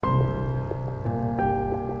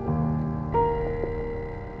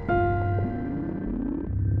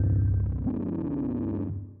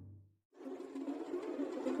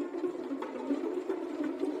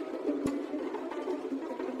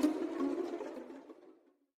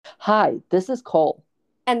Hi, this is Cole.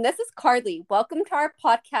 And this is Carly. Welcome to our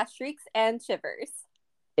podcast, Shrieks and Shivers.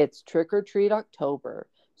 It's Trick or Treat October.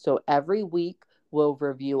 So every week we'll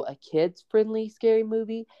review a kids friendly scary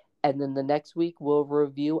movie, and then the next week we'll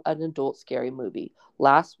review an adult scary movie.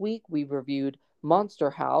 Last week we reviewed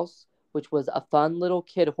Monster House, which was a fun little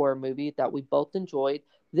kid horror movie that we both enjoyed.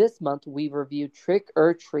 This month we reviewed Trick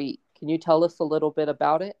or Treat. Can you tell us a little bit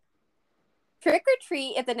about it? Trick or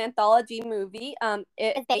Treat is an anthology movie.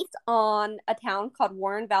 It is based on a town called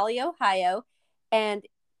Warren Valley, Ohio, and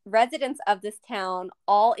residents of this town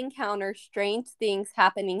all encounter strange things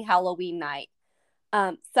happening Halloween night.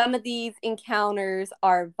 Some of these encounters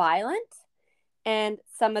are violent, and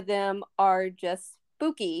some of them are just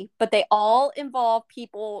spooky, but they all involve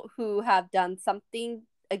people who have done something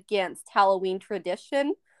against Halloween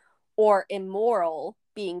tradition or immoral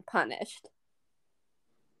being punished.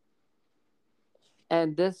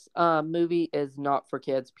 And this movie is not for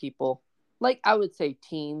kids, people. Like, I would say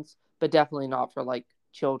teens, but definitely not for like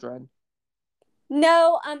children.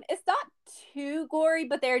 No, it's not too gory,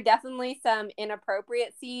 but there are definitely some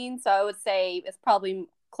inappropriate scenes. So I would say it's probably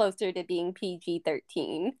closer to being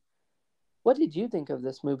PG-13. What did you think of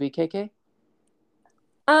this movie, KK?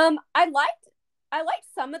 I liked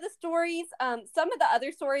some of the stories. Some of the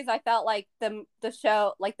other stories I felt like the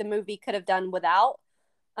show, like the movie, could have done without.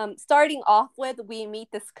 Starting off with, we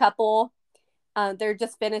meet this couple. They're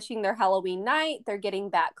just finishing their Halloween night. They're getting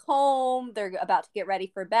back home. They're about to get ready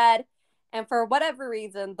for bed. And for whatever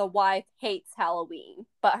reason, the wife hates Halloween,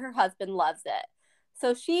 but her husband loves it.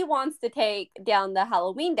 So she wants to take down the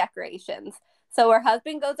Halloween decorations. So her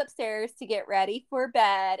husband goes upstairs to get ready for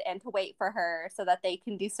bed and to wait for her so that they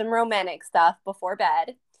can do some romantic stuff before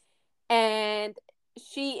bed. And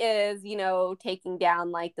she is, taking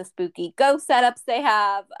down like the spooky ghost setups they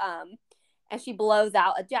have. And she blows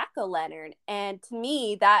out a jack-o'-lantern. And to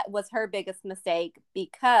me, that was her biggest mistake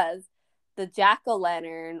because the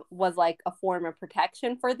jack-o'-lantern was like a form of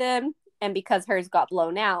protection for them. And because hers got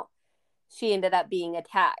blown out, she ended up being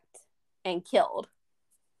attacked and killed.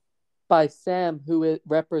 By Sam, who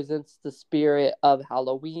represents the spirit of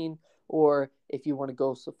Halloween, or if you want to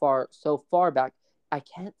go so far back, I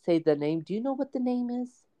can't say the name. Do you know what the name is?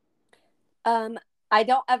 Um, I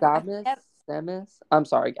don't ever, Samus? Samus? I'm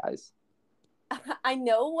sorry, guys. I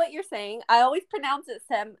know what you're saying. I always pronounce it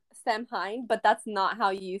Samhain, but that's not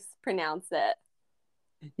how you pronounce it.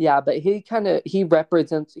 Yeah, but he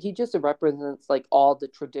just represents like all the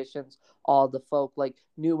traditions, all the folk, like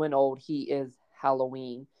new and old. He is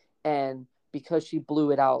Halloween. And because she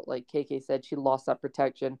blew it out, like KK said, she lost that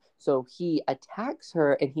protection. So he attacks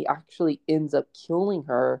her and he actually ends up killing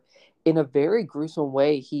her in a very gruesome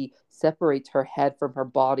way. He separates her head from her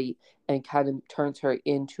body and kind of turns her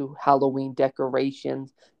into Halloween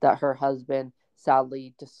decorations that her husband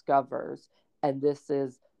sadly discovers. And this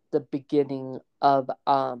is the beginning of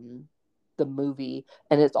the movie,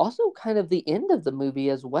 and it's also kind of the end of the movie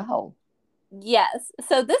as well. Yes.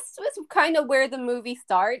 So this was kind of where the movie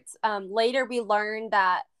starts. Later, we learn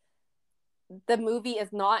that the movie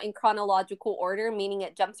is not in chronological order, meaning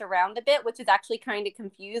it jumps around a bit, which is actually kind of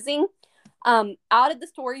confusing. Out of the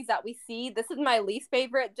stories that we see, this is my least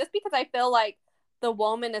favorite just because I feel like the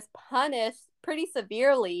woman is punished pretty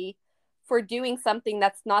severely for doing something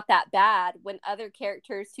that's not that bad when other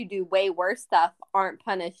characters who do way worse stuff aren't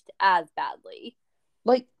punished as badly.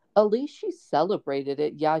 Like, at least she celebrated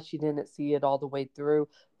it. Yeah, she didn't see it all the way through,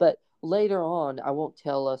 but later on, I won't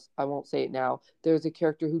say it now. There's a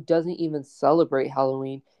character who doesn't even celebrate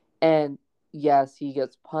Halloween, and yes, he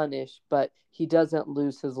gets punished, but he doesn't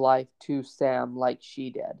lose his life to Sam like she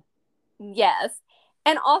did. Yes.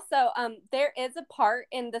 And also, there is a part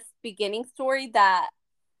in this beginning story that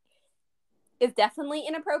is definitely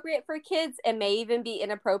inappropriate for kids and may even be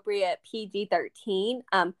inappropriate PG-13.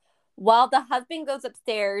 While the husband goes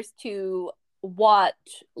upstairs to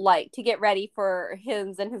watch, like to get ready for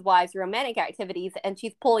his and his wife's romantic activities, and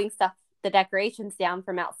she's pulling stuff, the decorations down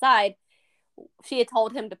from outside, she had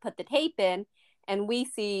told him to put the tape in, and we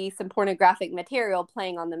see some pornographic material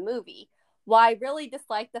playing on the movie. Well, I really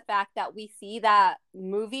dislike the fact that we see that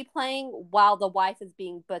movie playing while the wife is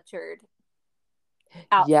being butchered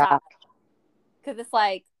outside Yeah, because it's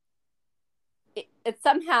like it's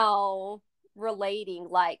somehow relating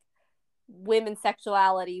like women's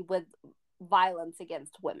sexuality with violence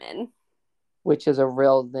against women. which is a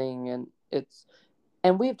real thing,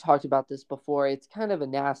 and we've talked about this before. It's kind of a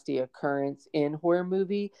nasty occurrence in horror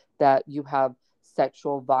movie that you have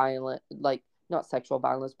sexual violence, like not sexual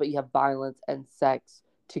violence, but you have violence and sex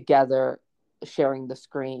together sharing the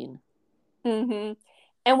screen. Mm-hmm.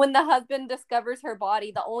 And when the husband discovers her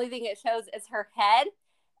body, the only thing it shows is her head,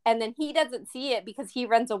 And then he doesn't see it because he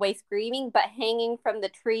runs away screaming, but hanging from the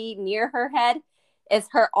tree near her head is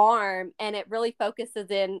her arm. And it really focuses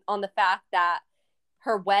in on the fact that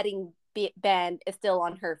her wedding band is still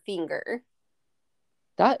on her finger.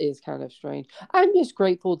 That is kind of strange. I'm just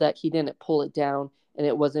grateful that he didn't pull it down and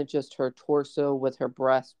it wasn't just her torso with her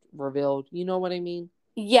breast revealed. You know what I mean?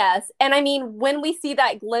 Yes. And I mean, when we see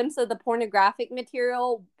that glimpse of the pornographic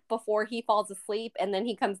material before he falls asleep and then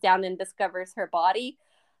he comes down and discovers her body,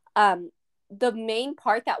 um, the main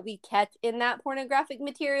part that we catch in that pornographic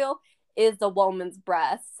material is the woman's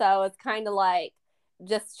breast. So it's kind of like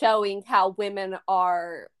just showing how women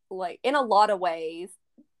are, like, in a lot of ways,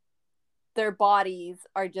 their bodies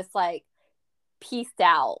are just like pieced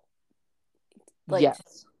out. Like,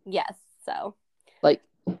 Yes. yes. So Like,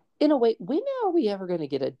 in a way, when are we ever going to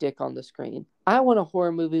get a dick on the screen? I want a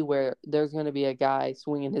horror movie where there's going to be a guy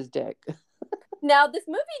swinging his dick. now this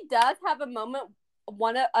movie does have a moment,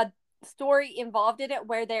 a story involved in it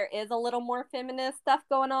where there is a little more feminist stuff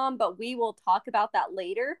going on, but we will talk about that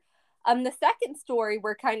later. The second story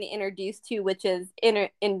we're kind of introduced to, which is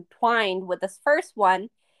entwined with this first one,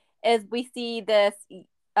 is we see this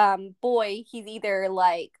boy. He's either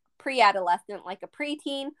like pre-adolescent, like a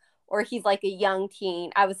preteen, or he's like a young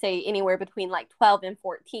teen. I would say anywhere between like 12 and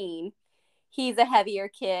 14. He's a heavier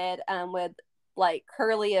kid with like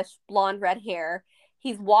curlyish blonde red hair.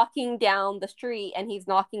 He's walking down the street and he's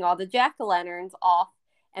knocking all the jack-o'-lanterns off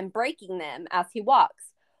and breaking them as he walks.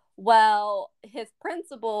 Well, his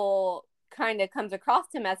principal kind of comes across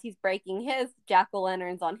him as he's breaking his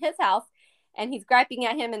jack-o'-lanterns on his house, and he's griping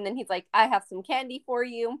at him, and then he's like, I have some candy for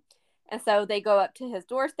you. And so they go up to his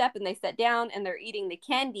doorstep and they sit down and they're eating the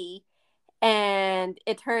candy. And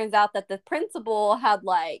it turns out that the principal had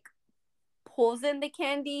like poisoned the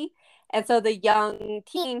candy. And so the young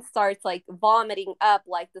teen starts like vomiting up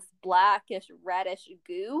like this blackish, reddish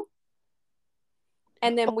goo.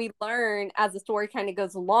 And then we learn as the story kind of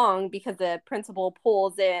goes along, because the principal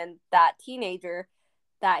pulls in that teenager,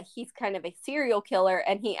 that he's kind of a serial killer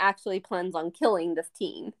and he actually plans on killing this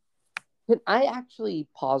teen. Can I actually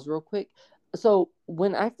pause real quick? So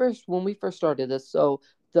when we first started this, so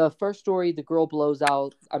the first story, the girl blows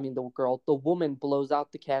out. I mean, the woman blows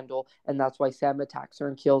out the candle, and that's why Sam attacks her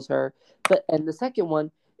and kills her. And the second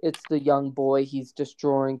one, it's the young boy. He's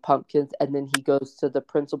destroying pumpkins, and then he goes to the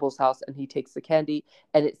principal's house and he takes the candy.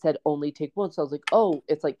 And it said only take one. So I was like, oh,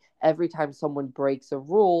 it's like every time someone breaks a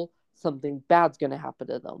rule, something bad's gonna happen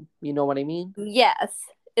to them. You know what I mean? Yes.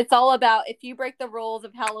 It's all about if you break the rules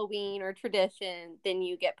of Halloween or tradition, then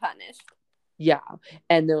you get punished. Yeah.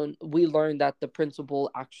 And then we learned that the principal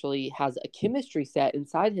actually has a chemistry set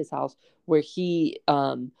inside his house where he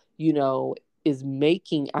is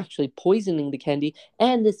making actually poisoning the candy.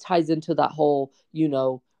 And this ties into that whole,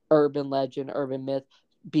 urban legend, urban myth.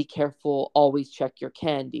 Be careful, always check your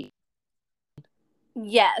candy.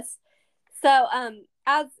 Yes. So,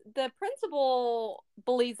 as the principal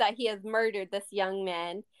believes that he has murdered this young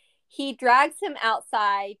man, he drags him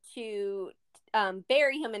outside to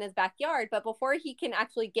bury him in his backyard. But before he can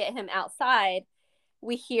actually get him outside,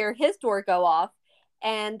 we hear his door go off,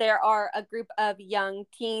 and there are a group of young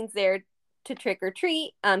teens there to trick or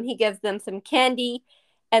treat. He gives them some candy,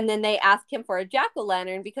 and then they ask him for a jack o'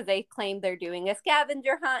 lantern because they claim they're doing a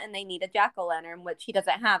scavenger hunt and they need a jack o' lantern, which he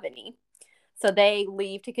doesn't have any. So they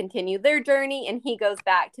leave to continue their journey, and he goes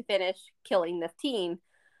back to finish killing this teen.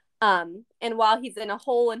 And while he's in a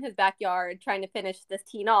hole in his backyard trying to finish this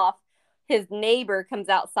teen off, his neighbor comes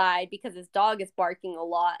outside because his dog is barking a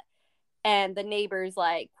lot. And the neighbor's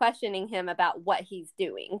like questioning him about what he's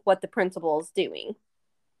doing, what the principal's doing.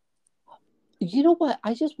 You know what?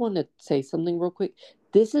 I just want to say something real quick.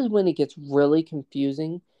 This is when it gets really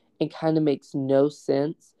confusing and kind of makes no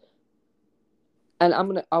sense.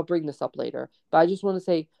 And I'll bring this up later. But I just want to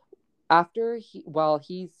say, while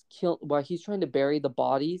he's trying to bury the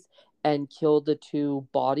bodies and kill the two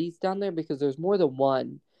bodies down there, because there's more than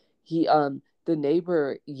one, the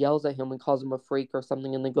neighbor yells at him and calls him a freak or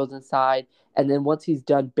something, and then goes inside. And then once he's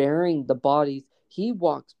done burying the bodies, he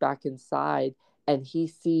walks back inside and he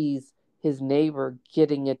sees his neighbor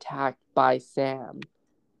getting attacked by Sam.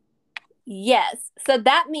 Yes. So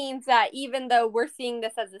that means that even though we're seeing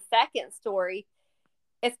this as a second story,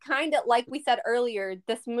 it's kind of like we said earlier,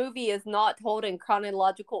 this movie is not told in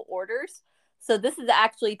chronological orders. So this is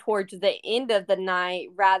actually towards the end of the night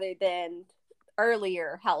rather than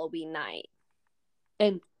earlier Halloween night.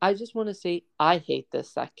 And I just want to say, I hate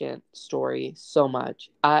this second story so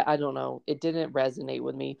much. I don't know. It didn't resonate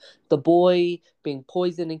with me. The boy being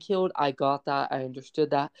poisoned and killed, I got that. I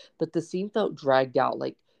understood that. But the scene felt dragged out.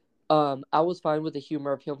 Like, I was fine with the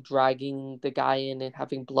humor of him dragging the guy in and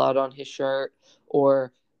having blood on his shirt,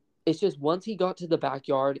 or it's just once he got to the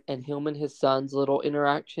backyard and him and his son's little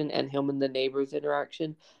interaction and him and the neighbor's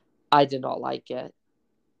interaction, I did not like it.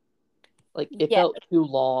 Like it Yeah. felt too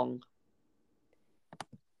long.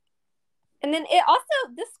 And then it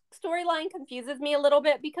also, this storyline confuses me a little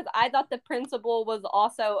bit because I thought the principal was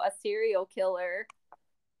also a serial killer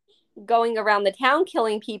going around the town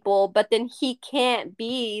killing people, but then he can't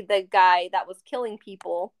be the guy that was killing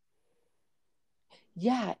people.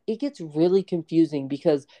 Yeah, it gets really confusing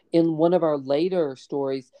because in one of our later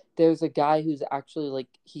stories, there's a guy who's actually like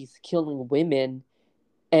he's killing women,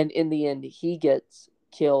 and in the end, he gets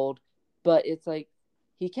killed. But it's like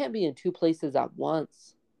he can't be in two places at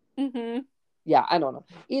once. Mm-hmm. Yeah, I don't know.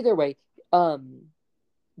 Either way, um,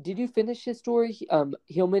 did you finish his story?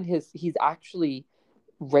 Hillman, he's actually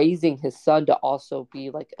raising his son to also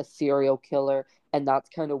be like a serial killer, and that's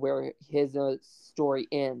kind of where his story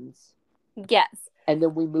ends. Yes. And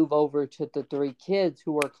then we move over to the three kids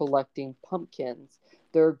who are collecting pumpkins.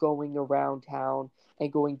 They're going around town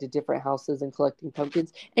and going to different houses and collecting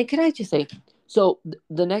pumpkins. And can I just say, so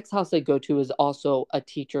the next house they go to is also a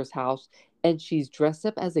teacher's house, and she's dressed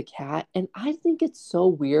up as a cat. And I think it's so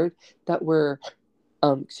weird that we're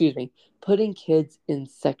excuse me, putting kids in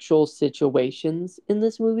sexual situations in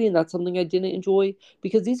this movie, and that's something I didn't enjoy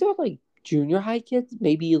because these are like junior high kids,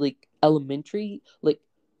 maybe like elementary, like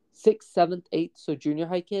sixth, seventh, eighth, so junior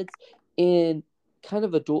high kids in kind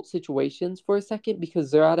of adult situations for a second because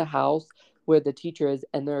they're at a house where the teacher is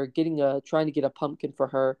and they're getting a trying to get a pumpkin for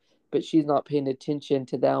her, but she's not paying attention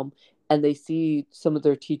to them, and they see some of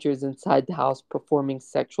their teachers inside the house performing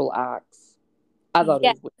sexual acts. I thought it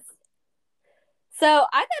Yes. was weird. So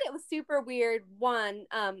I thought it was super weird. One,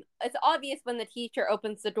 it's obvious when the teacher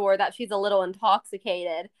opens the door that she's a little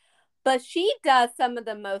intoxicated, but she does some of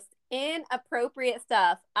the most inappropriate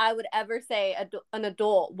stuff I would ever say an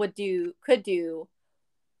adult could do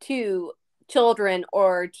to children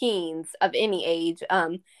or teens of any age.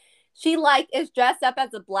 She like is dressed up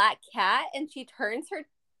as a black cat and she turns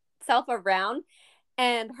herself around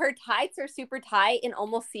and her tights are super tight and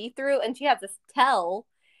almost see through, and she has this tail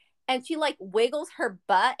and she like wiggles her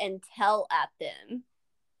butt and tail at them.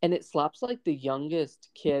 And it slaps like the youngest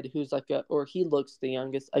kid who's like or he looks the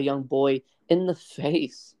youngest, a young boy in the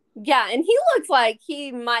face. Yeah, and he looks like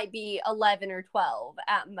he might be 11 or 12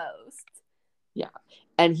 at most. Yeah.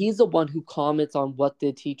 And he's the one who comments on what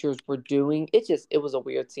the teachers were doing. It was a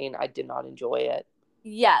weird scene. I did not enjoy it.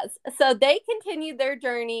 Yes. So they continued their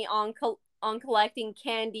journey on collecting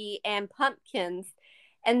candy and pumpkins,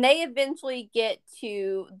 and they eventually get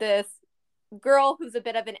to this girl who's a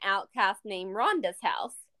bit of an outcast named Rhonda's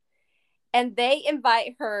house. And they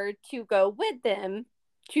invite her to go with them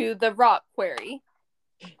to the rock quarry.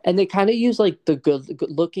 And they kind of use like the good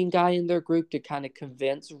looking guy in their group to kind of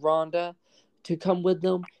convince Rhonda to come with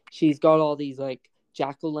them. She's got all these like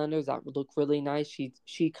jack-o'-lanterns that look really nice.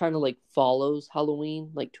 She kind of like follows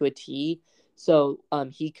Halloween like to a T. So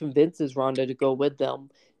he convinces Rhonda to go with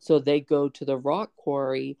them. So they go to the rock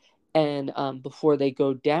quarry, and before they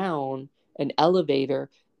go down an elevator,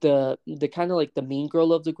 the kind of like the mean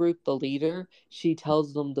girl of the group, the leader, she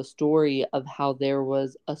tells them the story of how there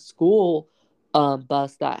was a school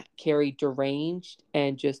bus that carried deranged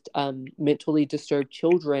and just mentally disturbed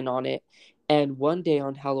children on it. And one day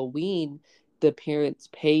on Halloween, the parents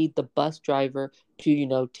paid the bus driver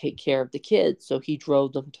to, take care of the kids. So he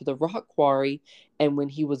drove them to the rock quarry. And when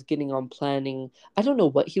he was getting on planning, I don't know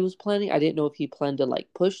what he was planning. I didn't know if he planned to like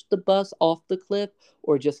push the bus off the cliff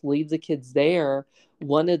or just leave the kids there.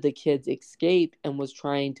 One of the kids escaped and was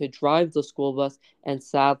trying to drive the school bus and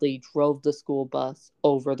sadly drove the school bus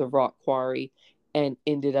over the rock quarry and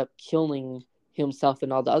ended up killing himself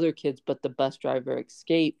and all the other kids, but the bus driver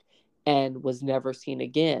escaped and was never seen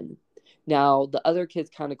again. Now, the other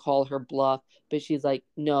kids kind of call her bluff, but she's like,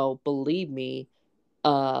 no, believe me,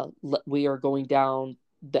 we are going down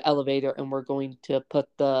the elevator and we're going to put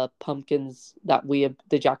the pumpkins that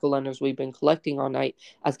the jack-o'-lanterns we've been collecting all night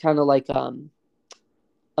as kind of like a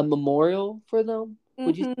memorial for them.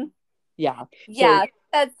 Would you? Mm-hmm. Yeah. So Yeah,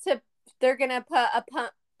 they're gonna put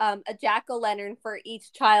a jack-o'-lantern for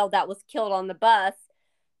each child that was killed on the bus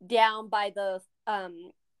down by the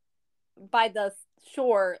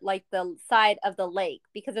shore, like the side of the lake,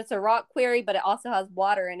 because it's a rock quarry, but it also has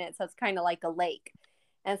water in it, so it's kind of like a lake.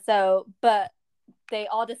 And so, but they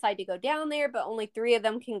all decide to go down there, but only three of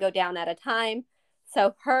them can go down at a time.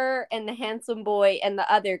 So her and the handsome boy and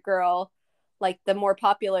the other girl, like the more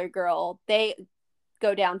popular girl, they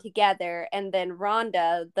go down together, and then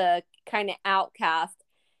Rhonda, the kind of outcast,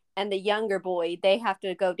 and the younger boy, they have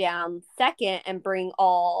to go down second and bring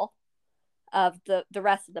all of the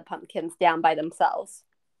rest of the pumpkins down by themselves.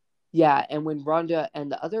 Yeah, and when Rhonda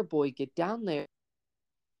and the other boy get down there,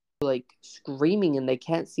 like screaming and they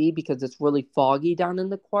can't see because it's really foggy down in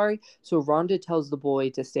the quarry. So Rhonda tells the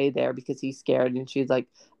boy to stay there because he's scared, and she's like,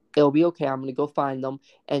 "It'll be okay. I'm gonna go find them."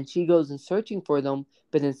 And she goes and searching for them,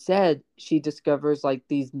 but instead she discovers like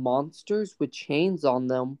these monsters with chains on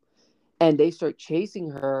them, and they start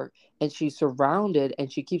chasing her, and she's surrounded,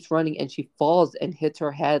 and she keeps running, and she falls and hits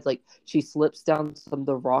her head. Like she slips down some of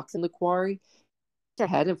the rocks in the quarry, her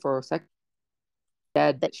head, and for a second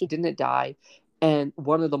dead, but she didn't die. And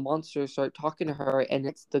one of the monsters start talking to her, and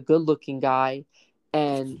it's the good looking guy,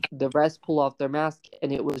 and the rest pull off their mask,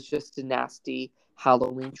 and it was just a nasty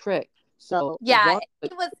Halloween trick. So Yeah, Ron,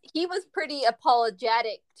 he was pretty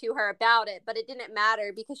apologetic to her about it, but it didn't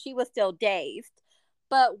matter because she was still dazed.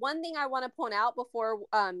 But one thing I want to point out before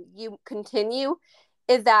you continue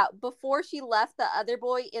is that before she left the other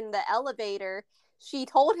boy in the elevator, she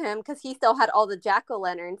told him, because he still had all the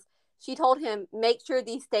jack-o'-lanterns, she told him, make sure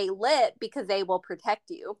these stay lit because they will protect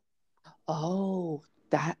you. oh,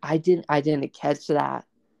 that I didn't catch that.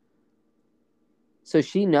 So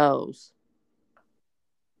she knows.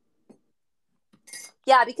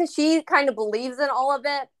 Yeah, because she kind of believes in all of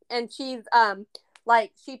it, and she's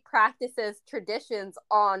like she practices traditions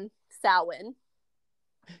on Samhain.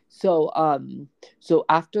 So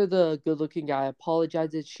after the good-looking guy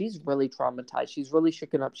apologizes, she's really traumatized. She's really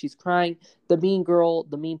shaken up. She's crying. The mean girl,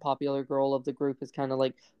 the mean popular girl of the group is kind of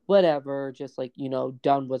like, whatever, just like,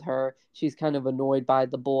 done with her. She's kind of annoyed by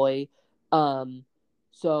the boy. Um,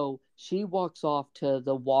 so she walks off to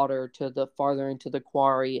the water, to the farther into the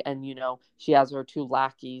quarry, and she has her two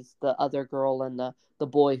lackeys, the other girl and the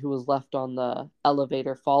boy who was left on the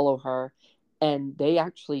elevator, follow her, and they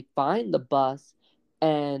actually find the bus,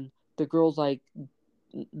 and the girl's like,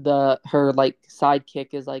 her like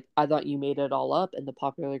sidekick is like, "I thought you made it all up," and the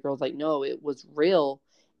popular girl's like, "No, it was real."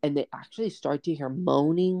 And they actually start to hear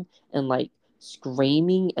moaning and like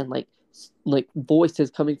screaming and like voices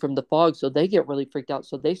coming from the fog, so they get really freaked out,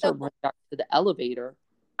 so they So start running back to the elevator.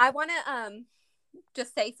 I want to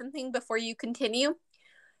just say something before you continue.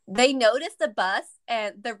 They noticed the bus,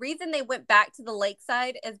 and the reason they went back to the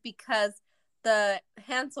lakeside is because the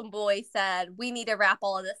handsome boy said, we need to wrap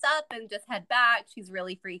all of this up and just head back. She's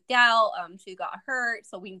really freaked out. She got hurt,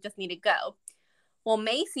 so we just need to go. Well,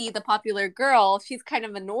 Macy, the popular girl, she's kind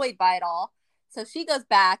of annoyed by it all. So she goes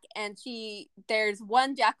back, and there's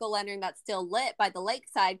one jack-o'-lantern that's still lit by the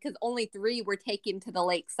lakeside because only 3 were taken to the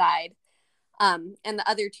lakeside. And the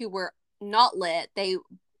other 2 were not lit.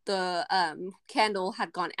 The candle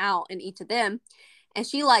had gone out in each of them, and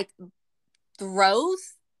she like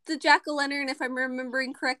throws the jack-o'-lantern, if I'm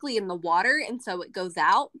remembering correctly, in the water, and so it goes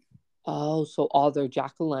out. Oh, so all their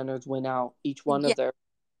jack-o'-lanterns went out, each one Yeah. of their.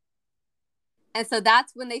 And so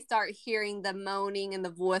that's when they start hearing the moaning and the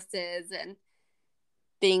voices, and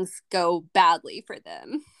things go badly for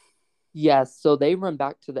them. Yes, so they run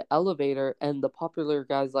back to the elevator, and the popular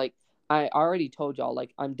guy's like, "I already told y'all,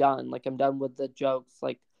 like, I'm done. Like, I'm done with the jokes.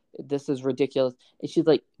 Like, this is ridiculous." And she's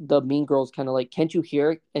like, the mean girl's kind of like, "Can't you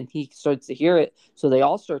hear it?" And he starts to hear it. So they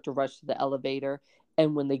all start to rush to the elevator.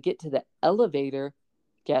 And when they get to the elevator,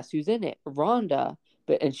 guess who's in it? Rhonda.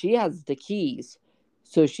 And she has the keys.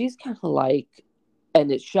 So she's kind of like,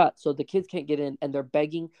 and it's shut. So the kids can't get in, and they're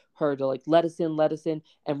begging her to like, let us in, let us in.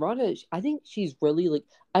 And Rhonda, I think she's really like,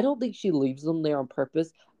 I don't think she leaves them there on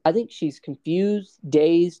purpose. I think she's confused,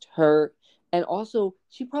 dazed, hurt, and also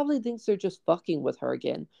she probably thinks they're just fucking with her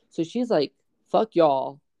again. So she's like, "Fuck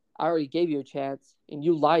y'all. I already gave you a chance, and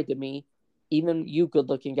you lied to me, even you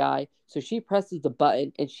good-looking guy." So she presses the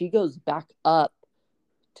button, and she goes back up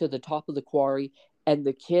to the top of the quarry, and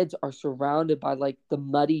the kids are surrounded by like the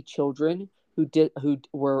muddy children who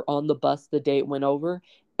were on the bus the day it went over,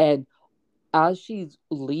 and as she's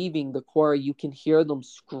leaving the quarry, you can hear them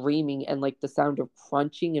screaming and like the sound of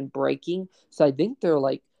crunching and breaking. So I think they're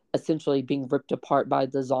like essentially being ripped apart by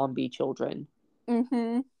the zombie children.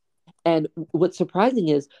 Mm-hmm. And what's surprising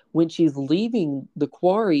is when she's leaving the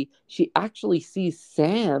quarry, she actually sees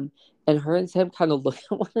Sam, and her and Sam kind of look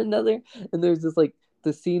at one another. And there's this like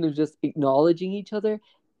the scene of just acknowledging each other.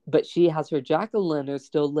 But she has her jack-o'-lantern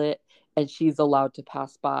still lit, and she's allowed to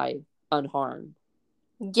pass by unharmed.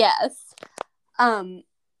 Yes. And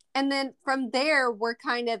then from there, we're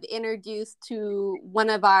kind of introduced to one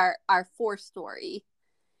of our fourth story.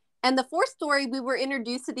 And the fourth story, we were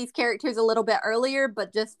introduced to these characters a little bit earlier,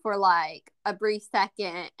 but just for like a brief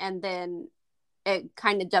second, and then it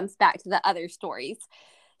kind of jumps back to the other stories.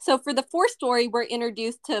 So for the fourth story, we're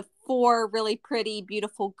introduced to four really pretty,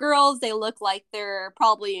 beautiful girls. They look like they're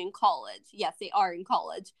probably in college. Yes, they are in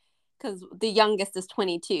college because the youngest is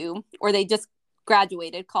 22, or they just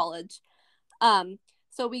graduated college.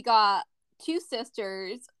 So we got two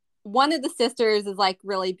sisters. One of the sisters is like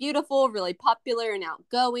really beautiful, really popular and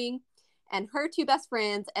outgoing, and her two best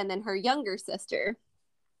friends, and then her younger sister.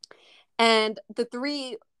 And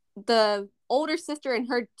the older sister and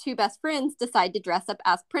her two best friends decide to dress up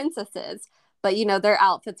as princesses. But, their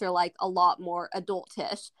outfits are like a lot more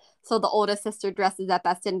adultish. So the oldest sister dresses up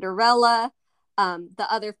as Cinderella. The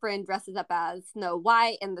other friend dresses up as Snow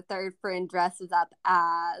White. And the third friend dresses up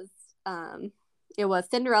as, it was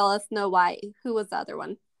Cinderella, Snow White. Who was the other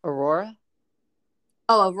one? Aurora?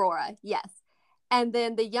 Oh, Aurora. Yes. And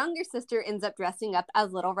then the younger sister ends up dressing up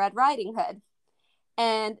as Little Red Riding Hood.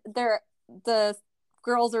 And the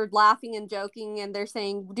girls are laughing and joking, and they're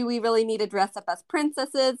saying, do we really need to dress up as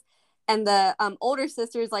princesses? And the older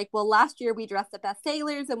sister's like, well, last year we dressed up as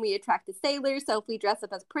sailors and we attracted sailors, so if we dress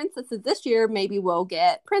up as princesses this year, maybe we'll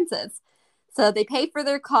get princes. So they pay for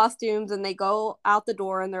their costumes and they go out the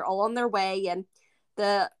door and they're all on their way. And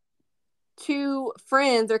the two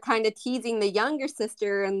friends are kind of teasing the younger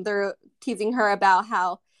sister, and they're teasing her about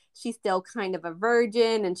how she's still kind of a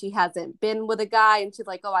virgin and she hasn't been with a guy. And she's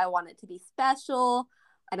like, oh, I want it to be special.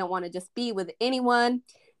 I don't want to just be with anyone.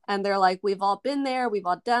 And they're like, we've all been there. We've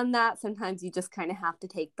all done that. Sometimes you just kind of have to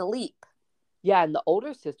take the leap. Yeah, and the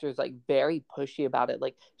older sister is like very pushy about it.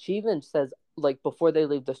 Like she even says, like before they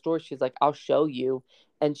leave the store, she's like, I'll show you.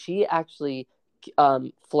 And she actually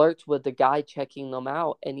flirts with the guy checking them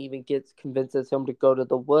out, and even convinces him to go to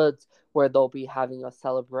the woods where they'll be having a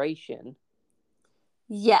celebration.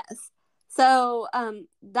 Yes. So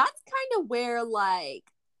that's kind of where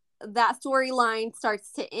like that storyline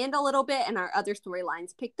starts to end a little bit and our other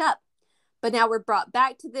storylines picked up. But now we're brought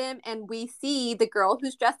back to them and we see the girl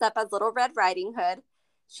who's dressed up as Little Red Riding Hood.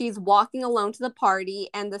 She's walking alone to the party,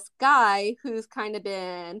 and this guy who's kind of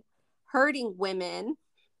been hurting women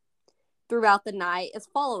throughout the night is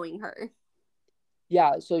following her.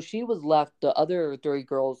 Yeah, so she was left. The other three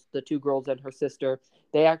girls, the two girls and her sister,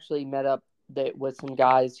 they actually met up with some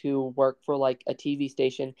guys who work for like a TV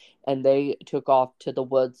station, and they took off to the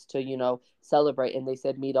woods to, celebrate. And they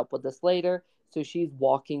said, meet up with us later. So she's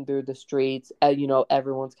walking through the streets, and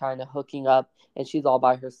everyone's kind of hooking up, and she's all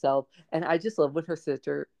by herself. And I just love when her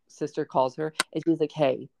sister calls her, and she's like,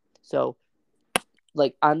 "Hey, so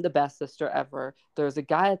like I'm the best sister ever. There's a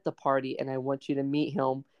guy at the party, and I want you to meet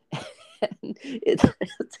him." And it's a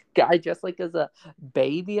guy dressed like as a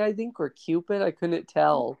baby, I think, or Cupid. I couldn't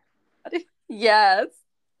tell. Yes.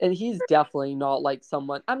 And he's definitely not like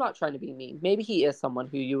someone. I'm not trying to be mean. Maybe he is someone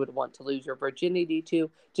who you would want to lose your virginity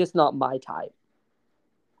to. Just not my type.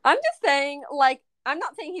 I'm just saying, like, I'm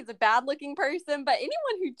not saying he's a bad looking person, but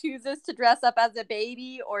anyone who chooses to dress up as a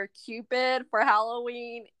baby or Cupid for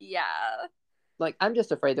Halloween, yeah. Like, I'm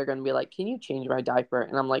just afraid they're going to be like, "Can you change my diaper?"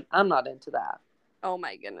 And I'm like, I'm not into that. Oh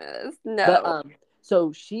my goodness. But No.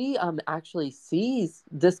 so she actually sees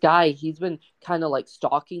this guy. He's been kind of like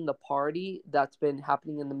stalking the party that's been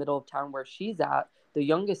happening in the middle of town where she's at, the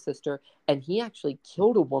youngest sister, and he actually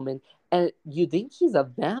killed a woman. And you think he's a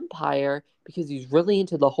vampire because he's really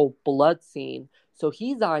into the whole blood scene. So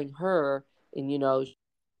he's eyeing her, and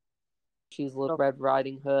she's Little Red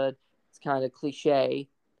Riding Hood. It's kind of cliche,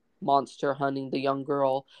 monster hunting the young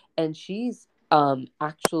girl, and she's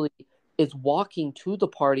actually is walking to the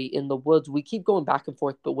party in the woods. We keep going back and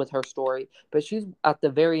forth but with her story, but she's at the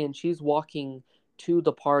very end, she's walking to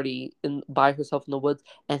the party by herself in the woods,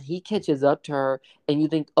 and he catches up to her, and you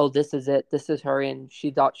think, oh, this is it, this is her, and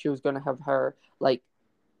she thought she was going to have her like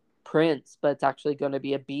prince, but it's actually going to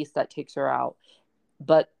be a beast that takes her out.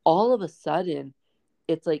 But all of a sudden,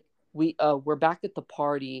 it's like we're back at the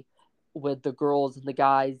party with the girls and the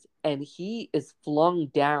guys, and he is flung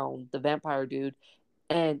down, the vampire dude,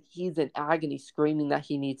 and he's in agony, screaming that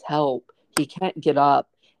he needs help. He can't get up,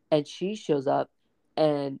 and she shows up,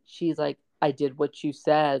 and she's like, I did what you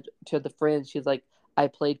said to the friends. She's like, I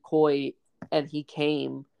played coy, and he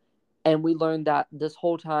came. And we learned that this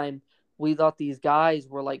whole time we thought these guys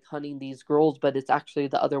were like hunting these girls, but it's actually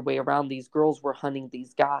the other way around. These girls were hunting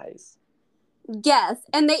these guys. Yes.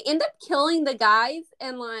 And they end up killing the guys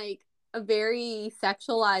in like a very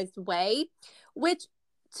sexualized way, which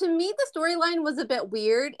to me, the storyline was a bit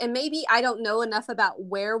weird. And maybe I don't know enough about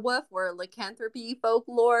werewolf or lycanthropy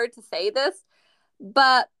folklore to say this,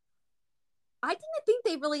 but I didn't think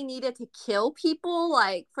they really needed to kill people.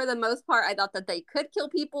 Like, for the most part, I thought that they could kill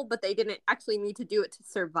people, but they didn't actually need to do it to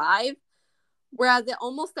survive. Whereas it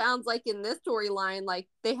almost sounds like in this storyline, like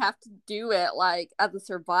they have to do it like as a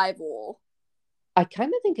survival. I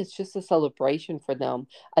kind of think it's just a celebration for them.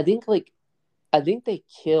 I think like I think they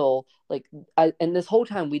kill like and this whole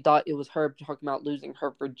time we thought it was her talking about losing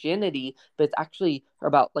her virginity, but it's actually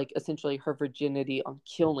about like essentially her virginity on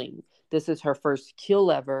killing. This is her first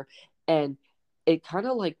kill ever, and it kind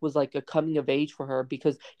of like was like a coming of age for her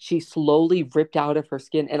because she slowly ripped out of her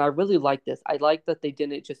skin, and I really like this. I like that they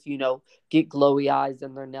didn't just get glowy eyes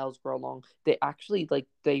and their nails grow long. They actually like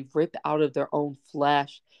they rip out of their own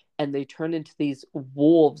flesh and they turn into these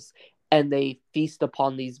wolves and they feast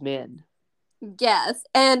upon these men. Yes.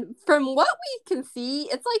 And from what we can see,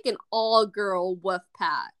 it's like an all girl wolf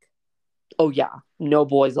pack. Oh yeah, no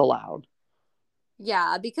boys allowed.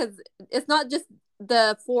 Yeah, because it's not just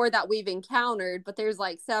the four that we've encountered, but there's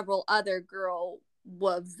like several other girl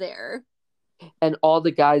wolves there. And all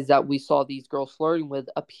the guys that we saw these girls flirting with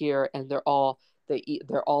appear, and they're all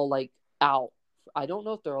like out. I don't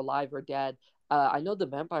know if they're alive or dead. I know the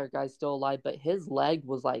vampire guy's still alive, but his leg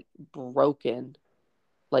was like broken,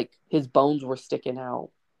 like his bones were sticking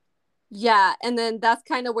out. Yeah, and then that's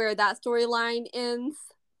kind of where that storyline ends.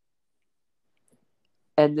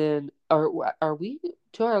 And then are we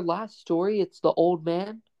to our last story? It's the old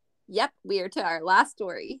man. Yep, we are to our last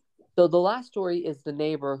story. So the last story is the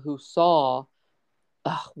neighbor who saw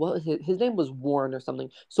what was his name was Warren or something.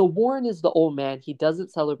 So Warren is the old man. He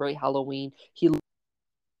doesn't celebrate Halloween. He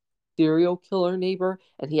serial killer neighbor,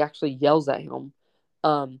 and he actually yells at him.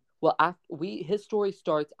 Well, after his story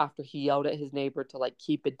starts after he yelled at his neighbor to like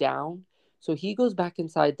keep it down. So he goes back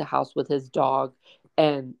inside the house with his dog,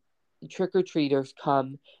 and trick or treaters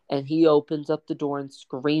come, and he opens up the door and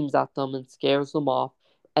screams at them and scares them off.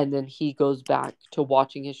 And then he goes back to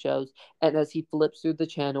watching his shows. And as he flips through the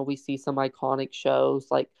channel, we see some iconic shows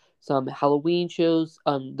like some Halloween shows,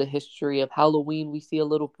 the history of Halloween. We see a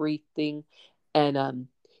little brief thing, and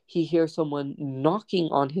he hears someone knocking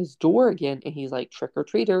on his door again, and he's like, trick or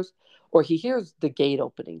treaters. Or he hears the gate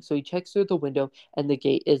opening. So he checks through the window, and the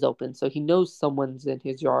gate is open. So he knows someone's in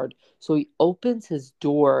his yard. So he opens his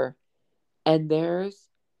door, and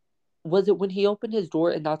was it when he opened his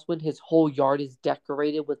door, and that's when his whole yard is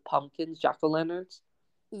decorated with pumpkins, jack-o'-lanterns?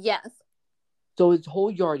 Yes. So his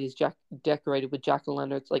whole yard is decorated with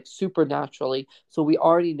jack-o'-lanterns, like supernaturally. So we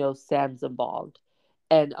already know Sam's involved.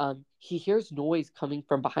 And he hears noise coming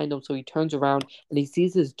from behind him, so he turns around and he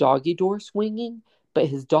sees his doggy door swinging, but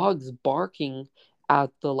his dog's barking at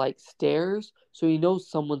the like stairs, so he knows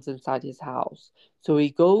someone's inside his house. So he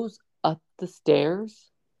goes up the stairs,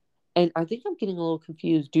 and I think I'm getting a little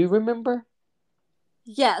confused. Do you remember?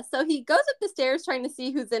 Yeah, so he goes up the stairs trying to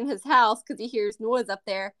see who's in his house because he hears noise up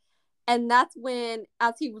there. And that's when,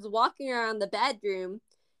 as he was walking around the bedroom,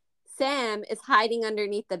 Sam is hiding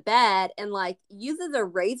underneath the bed and like uses a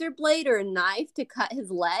razor blade or a knife to cut his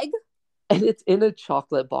leg. And it's in a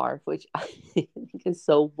chocolate bar, which I think is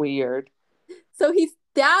so weird. So he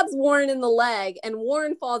stabs Warren in the leg, and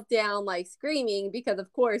Warren falls down like screaming because,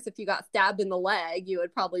 of course, if you got stabbed in the leg, you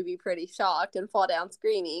would probably be pretty shocked and fall down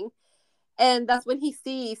screaming. And that's when he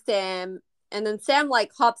sees Sam, and then Sam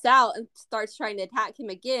like hops out and starts trying to attack him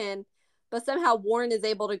again, but somehow Warren is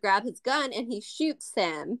able to grab his gun and he shoots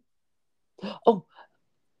Sam. Oh,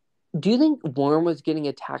 do you think Warren was getting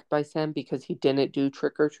attacked by Sam because he didn't do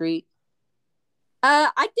trick or treat?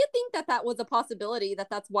 I did think that that was a possibility, that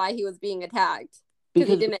that's why he was being attacked, because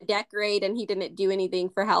he Because didn't decorate and he didn't do anything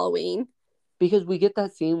for Halloween. because we get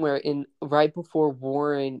that scene where in right before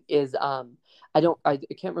Warren is I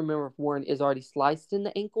can't remember if Warren is already sliced in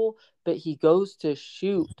the ankle, but he goes to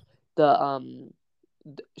the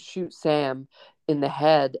shoot Sam in the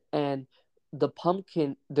head, and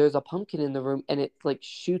there's a pumpkin in the room, and it like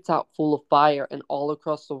shoots out full of fire, and all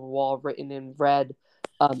across the wall written in red,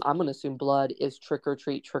 I'm gonna assume blood, is trick or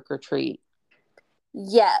treat, trick or treat.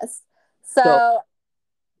 Yes. So So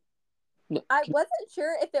no, I wasn't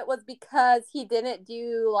sure if it was because he didn't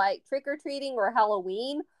do like trick or treating or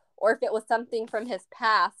Halloween, or if it was something from his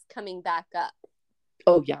past coming back up.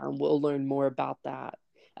 oh yeah, and we'll learn more about that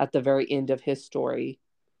at the very end of his story.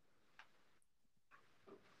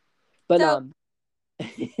 But So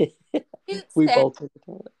shoots we Sam. both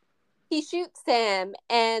He shoots Sam,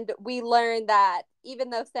 and we learn that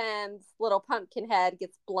even though Sam's little pumpkin head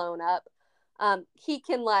gets blown up, he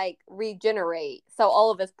can like regenerate, so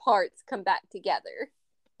all of his parts come back together.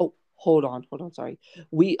 Oh, hold on, sorry.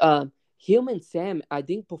 We him and Sam, I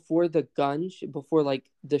think before the before like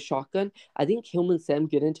the shotgun, I think him and Sam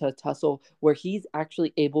get into a tussle where he's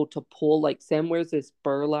actually able to pull, like Sam wears this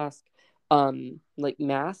burlesque like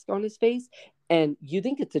mask on his face, And you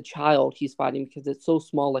think it's a child he's fighting because it's so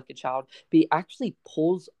small, like a child, but he actually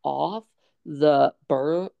pulls off the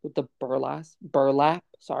burlap,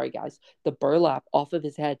 sorry guys, the burlap off of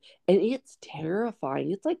his head, and it's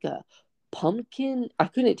terrifying. It's like a pumpkin. I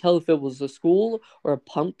couldn't tell if it was a skull or a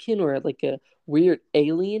pumpkin or like a weird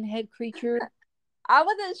alien head creature. I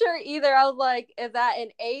wasn't sure either. I was like, is that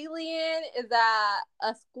an alien? Is that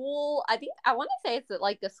a school? I think I want to say it's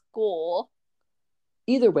like a school.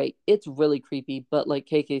 Either way, it's really creepy. But like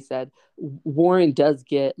KK said, Warren does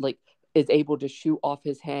get like is able to shoot off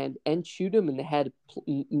his hand and shoot him in the head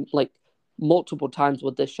like multiple times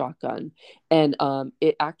with this shotgun. And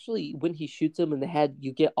it actually when he shoots him in the head,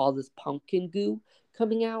 you get all this pumpkin goo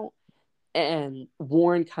coming out. And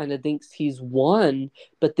Warren kind of thinks he's won,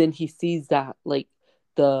 but then he sees that like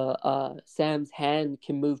the Sam's hand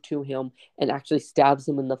can move to him and actually stabs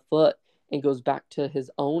him in the foot and goes back to his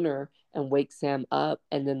owner and wakes Sam up,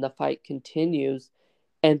 and then the fight continues.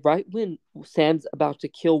 And right when Sam's about to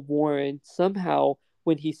kill Warren, somehow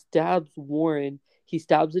when he stabs Warren, he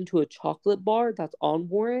stabs into a chocolate bar that's on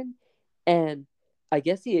Warren, and I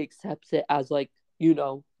guess he accepts it as like,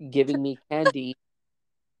 giving me candy,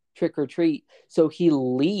 trick or treat. So he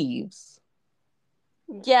leaves.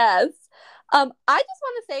 Yes. I just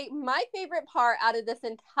want to say my favorite part out of this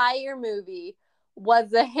entire movie was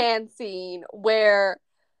the hand scene where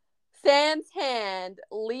Sam's hand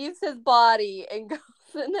leaves his body and goes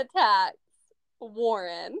and attacks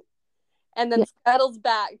Warren and then Yeah, scuttles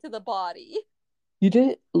back to the body. you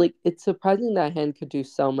didn't like. It's surprising that hand could do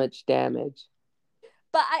so much damage.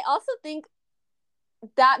 But I also think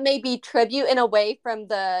that may be tribute in a way from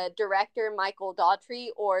the director Michael Daughtry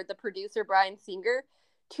or the producer Brian Singer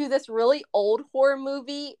to this really old horror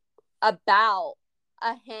movie about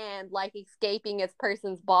a hand like escaping its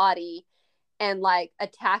person's body and like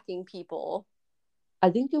attacking people. I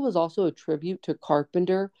think it was also a tribute to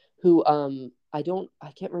Carpenter, who I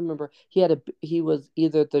can't remember. He was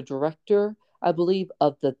either the director, I believe,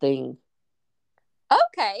 of The Thing.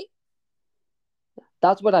 Okay.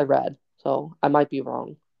 That's what I read, so I might be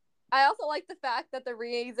wrong. I also like the fact that the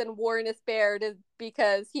reason Warren is spared is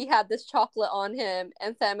because he had this chocolate on him,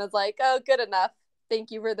 and Sam is like, "Oh, good enough. Thank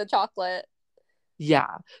you for the chocolate."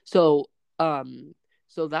 Yeah. So, um,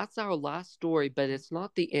 so that's our last story, but it's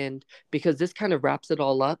not the end because this kind of wraps it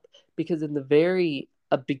all up. Because in the very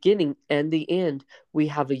beginning and the end, we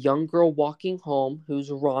have a young girl walking home who's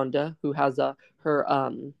Rhonda, who has a her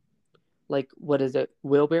like what is it,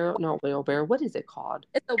 wheelbarrow? Not wheelbarrow. What is it called?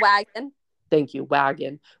 It's a wagon. Thank you,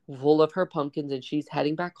 wagon full of her pumpkins, and she's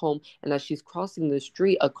heading back home. And as she's crossing the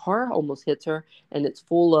street, a car almost hits her, and it's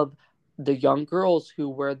full of the young girls who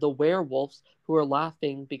were the werewolves who are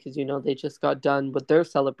laughing because they just got done with their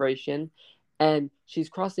celebration. And she's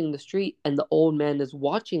crossing the street, and the old man is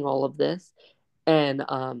watching all of this, and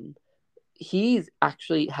he's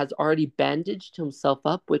actually has already bandaged himself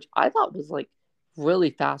up, which I thought was like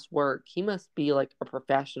really fast work. He must be like a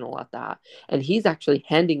professional at that. And he's actually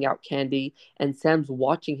handing out candy, and Sam's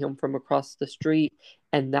watching him from across the street.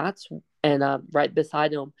 And right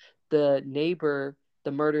beside him, the neighbor,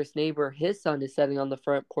 the murderous neighbor, his son is sitting on the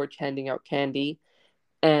front porch handing out candy.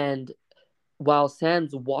 And while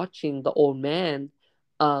Sam's watching the old man,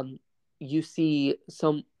 um, you see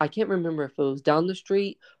I can't remember if it was down the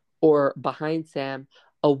street or behind Sam,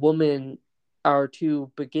 a woman, our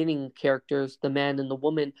two beginning characters, the man and the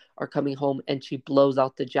woman, are coming home, and she blows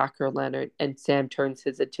out the jack-o'-lantern, and Sam turns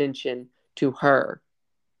his attention to her.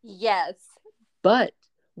 Yes. But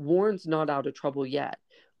Warren's not out of trouble yet.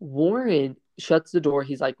 Warren shuts the door.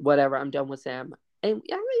 He's like, whatever, I'm done with Sam. And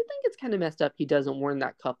I really think it's kind of messed up he doesn't warn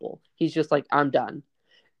that couple. He's just like, I'm done.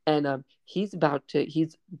 And he's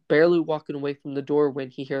barely walking away from the door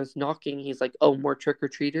when he hears knocking. He's like, oh, more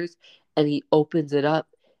trick-or-treaters. And he opens it up,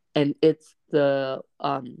 and it's the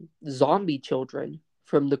zombie children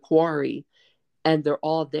from the quarry, and they're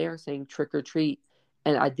all there saying trick or treat.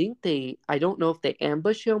 And I don't know if they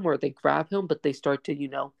ambush him or they grab him, but they start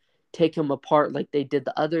to, take him apart like they did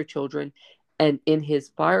the other children. And in his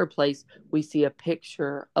fireplace, we see a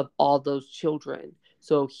picture of all those children.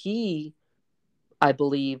 So we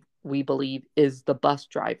believe, is the bus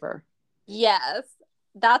driver. Yes.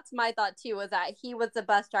 That's my thought too, was that he was the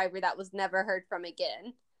bus driver that was never heard from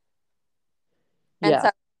again. And Yeah.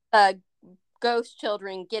 so the ghost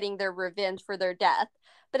children getting their revenge for their death.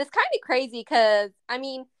 But it's kind of crazy because, I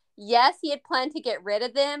mean, yes, he had planned to get rid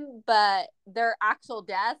of them, but their actual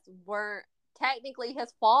deaths weren't technically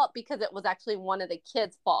his fault because it was actually one of the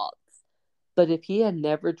kids' faults. But if he had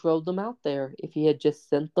never drove them out there, if he had just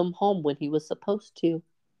sent them home when he was supposed to.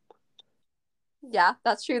 Yeah,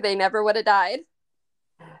 that's true. They never would have died.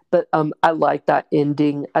 But I like that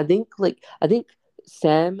ending. I think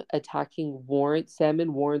Sam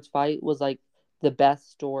and Warren's fight was like the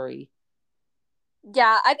best story.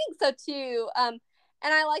 Yeah, I think so too. And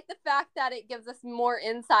I like the fact that it gives us more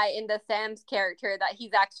insight into Sam's character, that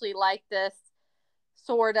he's actually like this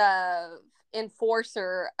sort of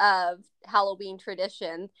enforcer of Halloween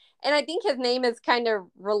tradition. And I think his name is kind of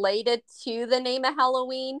related to the name of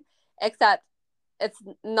Halloween, except it's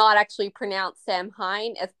not actually pronounced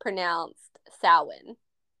Samhain, it's pronounced Samhain.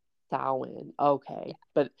 Samhain. Okay.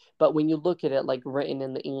 But when you look at it like written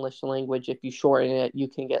in the English language, if you shorten it, you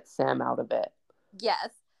can get Sam out of it. Yes.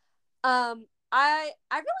 I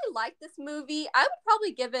really like this movie. I would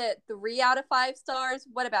probably give it 3 out of 5 stars.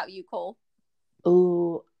 What about you, Cole?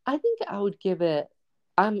 Oh, I think I would give it.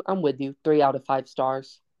 I'm with you. 3 out of 5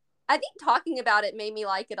 stars. I think talking about it made me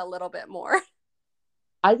like it a little bit more.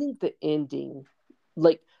 I think the ending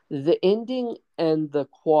and the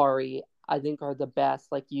quarry, I think are the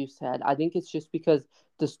best, like you said. I think it's just because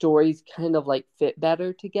the stories kind of like fit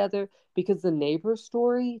better together. Because the neighbor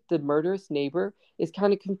story, the murderous neighbor, is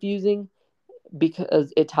kind of confusing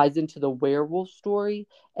because it ties into the werewolf story,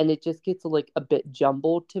 and it just gets like a bit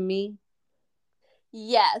jumbled to me.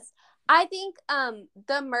 Yes. I think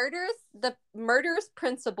the murderous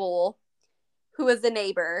principal, who is the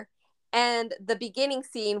neighbor, and the beginning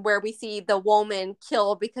scene where we see the woman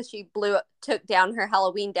killed because she took down her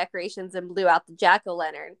Halloween decorations and blew out the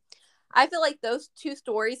jack-o'-lantern. I feel like those two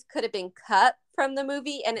stories could have been cut from the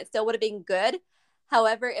movie and it still would have been good.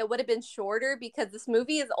 However, it would have been shorter because this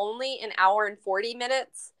movie is only an hour and 40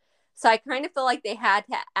 minutes. So I kind of feel like they had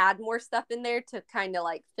to add more stuff in there to kind of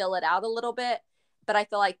like fill it out a little bit. But I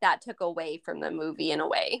feel like that took away from the movie in a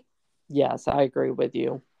way. Yes, I agree with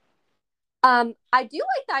you. I do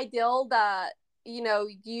like the ideal that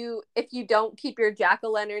you if you don't keep your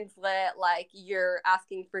jack-o'-lanterns lit, like you're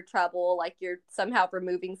asking for trouble, like you're somehow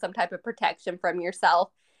removing some type of protection from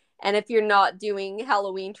yourself. And if you're not doing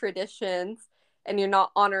Halloween traditions and you're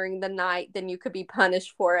not honoring the night, then you could be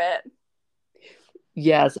punished for it.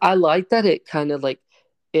 Yes, I like that it kind of like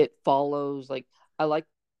it follows like I like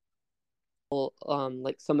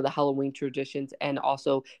some of the Halloween traditions, and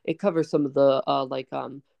also it covers some of the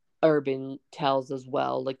urban tales as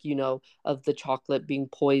well, like of the chocolate being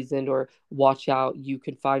poisoned, or watch out, you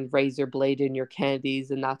can find razor blade in your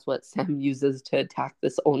candies, and that's what Sam uses to attack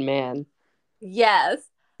this old man. Yes.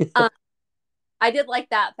 Um, I did like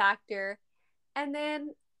that factor. And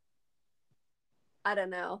then I don't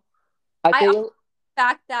know. I I also feel the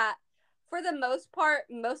fact that for the most part,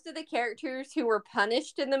 most of the characters who were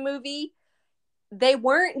punished in the movie, they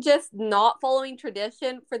weren't just not following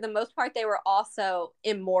tradition. For the most part, they were also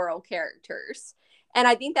immoral characters. And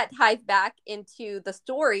I think that ties back into the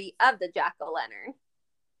story of the jack-o'-lantern.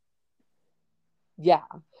 Yeah,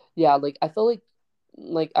 yeah, like I feel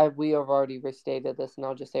like I we have already restated this, and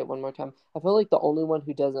I'll just say it one more time. I feel like the only one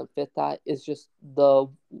who doesn't fit that is just the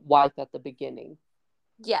wife at the beginning.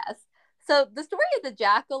 Yes. So the story of the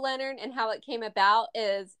jack-o'-lantern and how it came about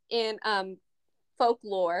is in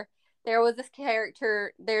folklore. There's this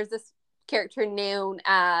character known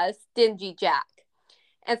as Stingy Jack.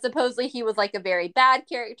 And supposedly he was like a very bad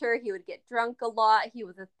character. He would get drunk a lot. He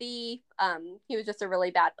was a thief. He was just a really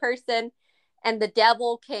bad person. And the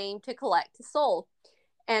devil came to collect his soul.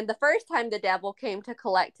 And the first time the devil came to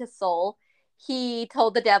collect his soul, he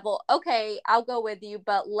told the devil, "Okay, I'll go with you,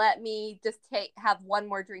 but let me just have one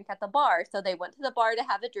more drink at the bar." So they went to the bar to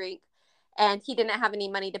have a drink, and he didn't have any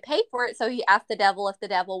money to pay for it. So he asked the devil if the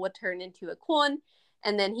devil would turn into a coin,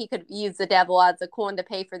 and then he could use the devil as a coin to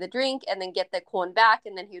pay for the drink, and then get the coin back,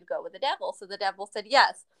 and then he would go with the devil. So the devil said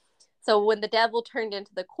yes. So when the devil turned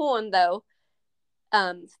into the coin, though,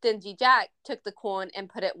 Stingy Jack took the coin and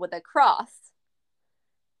put it with a cross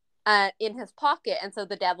in his pocket, and so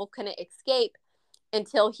the devil couldn't escape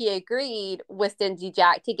until he agreed with Stingy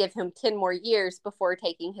Jack to give him 10 more years before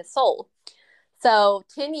taking his soul. So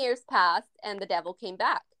 10 years passed, and the devil came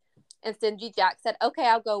back. And Stingy Jack said, "Okay,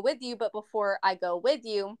 I'll go with you, but before I go with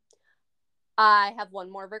you, I have one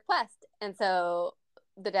more request." And so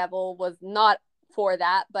the devil was not for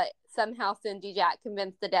that, but somehow Stingy Jack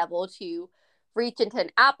convinced the devil to reach into an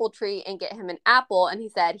apple tree and get him an apple. And he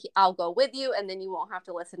said, "I'll go with you, and then you won't have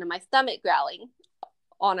to listen to my stomach growling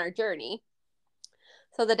on our journey."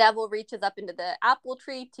 So the devil reaches up into the apple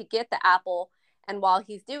tree to get the apple. And while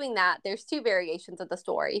he's doing that, there's two variations of the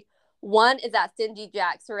story. One is that Stingy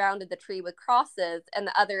Jack surrounded the tree with crosses, and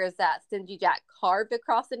the other is that Stingy Jack carved a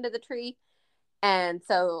cross into the tree. And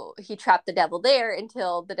so he trapped the devil there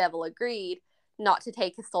until the devil agreed not to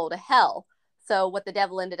take his soul to hell. So what the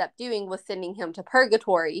devil ended up doing was sending him to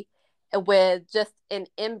purgatory. with just an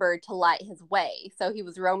ember to light his way. So he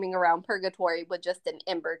was roaming around purgatory with just an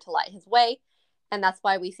ember to light his way. And that's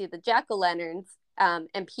why we see the jack-o'-lanterns.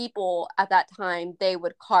 And people at that time, they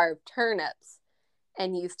would carve turnips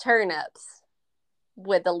and use turnips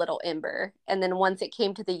with a little ember. And then once it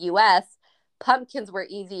came to the US, pumpkins were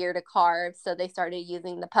easier to carve, so they started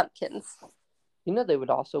using the pumpkins. You know, they would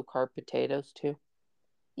also carve potatoes too.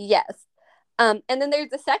 Yes. And then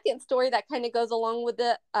there's a second story that kind of goes along with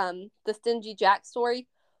the Stingy Jack story,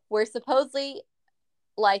 where supposedly,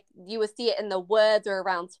 like, you would see it in the woods or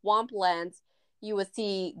around swamplands. You would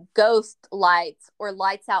see ghost lights or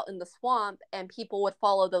lights out in the swamp, and people would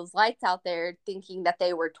follow those lights out there thinking that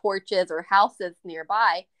they were torches or houses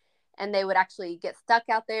nearby, and they would actually get stuck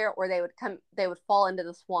out there, or they would fall into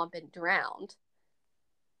the swamp and drown.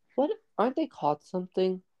 What aren't they called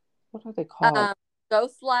something? What are they called?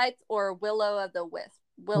 Ghost lights or Willow of the Wisp.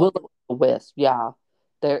 Will o' the wisp, yeah.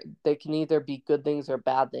 They can either be good things or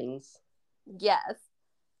bad things. Yes.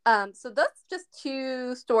 So that's just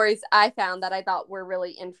two stories I found that I thought were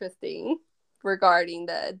really interesting regarding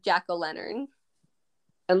the jack-o'-lantern.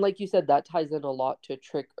 And like you said, that ties in a lot to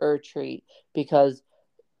trick or treat, because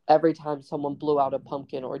every time someone blew out a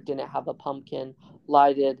pumpkin or didn't have a pumpkin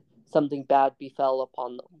lighted, something bad befell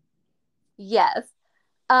upon them. Yes.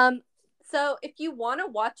 So if you want to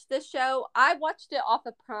watch this show, I watched it off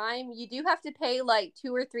of Prime. You do have to pay like $2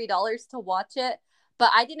 or $3 to watch it,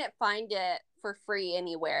 but I didn't find it for free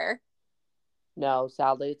anywhere. No,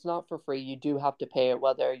 sadly, it's not for free. You do have to pay it,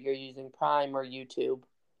 whether you're using Prime or YouTube.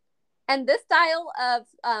 And this style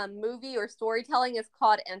of movie or storytelling is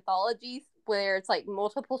called anthologies, where it's like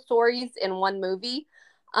multiple stories in one movie.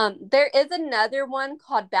 There is another one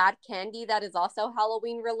called Bad Candy that is also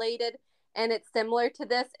Halloween related, and it's similar to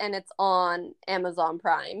this, and it's on Amazon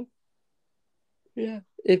Prime. Yeah.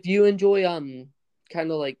 If you enjoy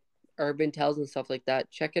kind of like urban tales and stuff like that,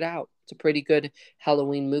 check it out. It's a pretty good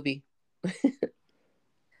Halloween movie.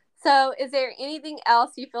 So, is there anything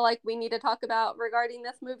else you feel like we need to talk about regarding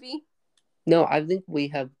this movie? No, I think we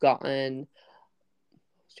have gotten. I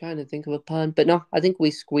was trying to think of a pun, but no, I think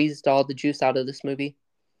we squeezed all the juice out of this movie.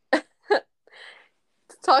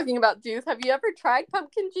 Talking about juice, have you ever tried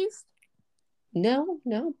pumpkin juice? No,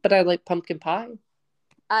 but I like pumpkin pie.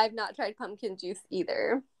 I've not tried pumpkin juice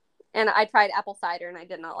either. And I tried apple cider and I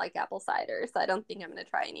did not like apple cider. So I don't think I'm going to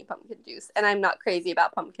try any pumpkin juice. And I'm not crazy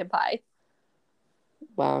about pumpkin pie.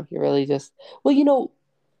 Wow, you're really just. Well, you know,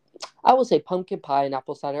 I will say pumpkin pie and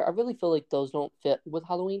apple cider. I really feel like those don't fit with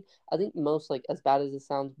Halloween. I think most, like, as bad as it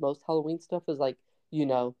sounds, most Halloween stuff is like,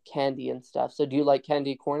 candy and stuff. So do you like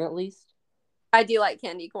candy corn at least? I do like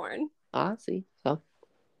candy corn. Ah, see. So,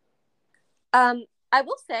 I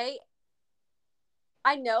will say,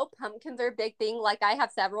 I know pumpkins are a big thing. Like, I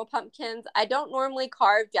have several pumpkins. I don't normally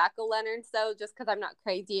carve jack-o'-lanterns, though, just because I'm not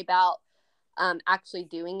crazy about actually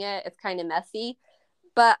doing it. It's kind of messy.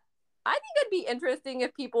 But I think it'd be interesting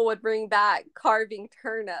if people would bring back carving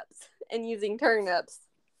turnips and using turnips.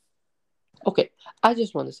 okay, I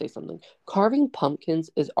just want to say something. Carving pumpkins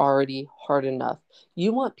is already hard enough.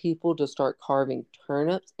 You want people to start carving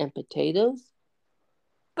turnips and potatoes?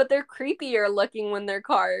 But they're creepier looking when they're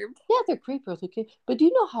carved. Yeah, they're creeper looking, but do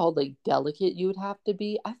you know how like delicate you would have to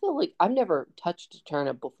be? I feel like I've never touched a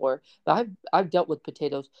turnip before, but I've dealt with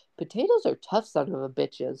potatoes. Potatoes are tough son of a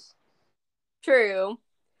bitches. True.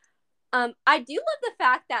 I do love the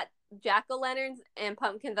fact that jack-o'-lanterns and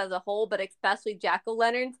pumpkins as a whole, but especially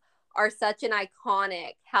jack-o'-lanterns, are such an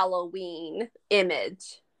iconic Halloween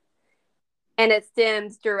image. And it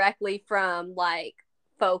stems directly from like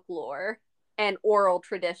folklore and oral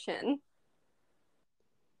tradition.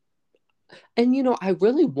 And I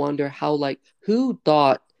really wonder how like who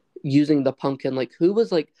thought using the pumpkin, like who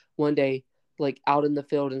was like one day like out in the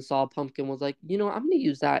field and saw a pumpkin was like, I'm gonna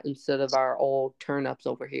use that instead of our old turnips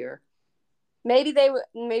over here. Maybe they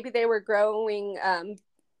were growing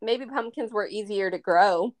maybe pumpkins were easier to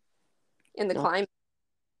grow in the No, climate.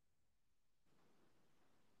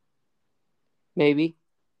 maybe.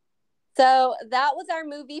 So that was our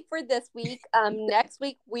movie for this week. Next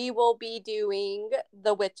week we will be doing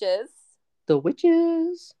The Witches. The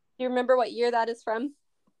witches. Do you remember what year that is from?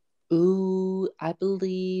 Ooh, I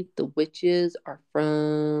believe the witches are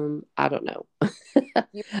from, I don't know.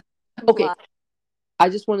 You Okay, I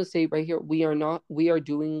just want to say right here, we are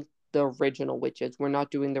doing the original witches. We're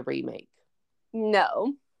not doing the remake.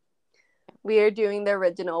 No, we are doing the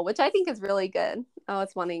original, which I think is really good. I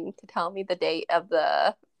was wanting to tell me the date of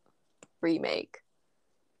the remake.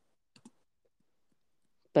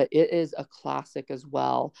 But it is a classic as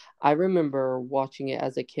well. I remember watching it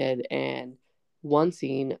as a kid, and one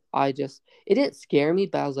scene, it didn't scare me,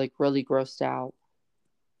 but I was like really grossed out.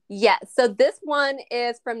 Yes. So this one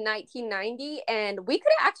is from 1990, and we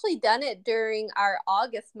could have actually done it during our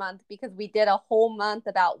August month because we did a whole month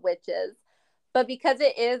about witches. But because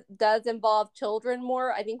does involve children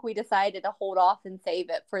more, I think we decided to hold off and save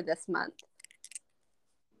it for this month.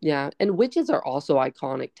 Yeah, and witches are also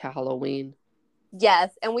iconic to Halloween.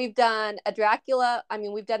 Yes, and we've done a Dracula. I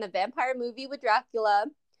mean, we've done a vampire movie with Dracula.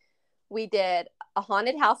 We did a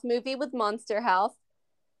haunted house movie with Monster House.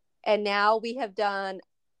 And now we have done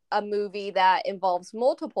a movie that involves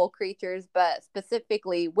multiple creatures, but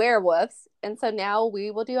specifically werewolves. And so now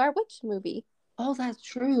we will do our witch movie. Oh, that's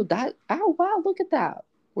true. Oh wow, look at that.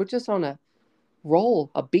 We're just on a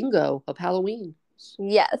roll, a bingo of Halloween.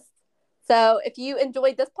 Yes. So if you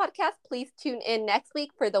enjoyed this podcast, please tune in next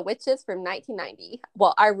week for The Witches from 1990.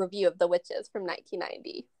 Well, our review of The Witches from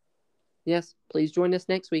 1990. Yes, please join us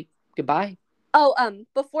next week. Goodbye. Oh,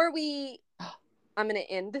 before I'm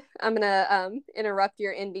gonna interrupt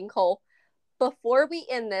your ending, Cole. Before we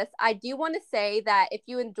end this, I do want to say that if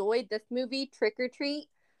you enjoyed this movie, Trick or Treat,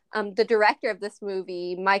 the director of this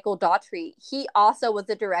movie, Michael Daughtry, he also was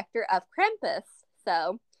the director of Krampus.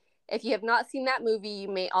 So if you have not seen that movie, you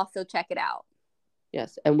may also check it out.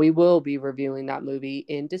 Yes, and we will be reviewing that movie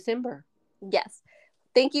in December. Yes.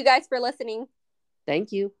 Thank you guys for listening.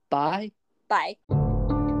 Thank you. Bye. Bye.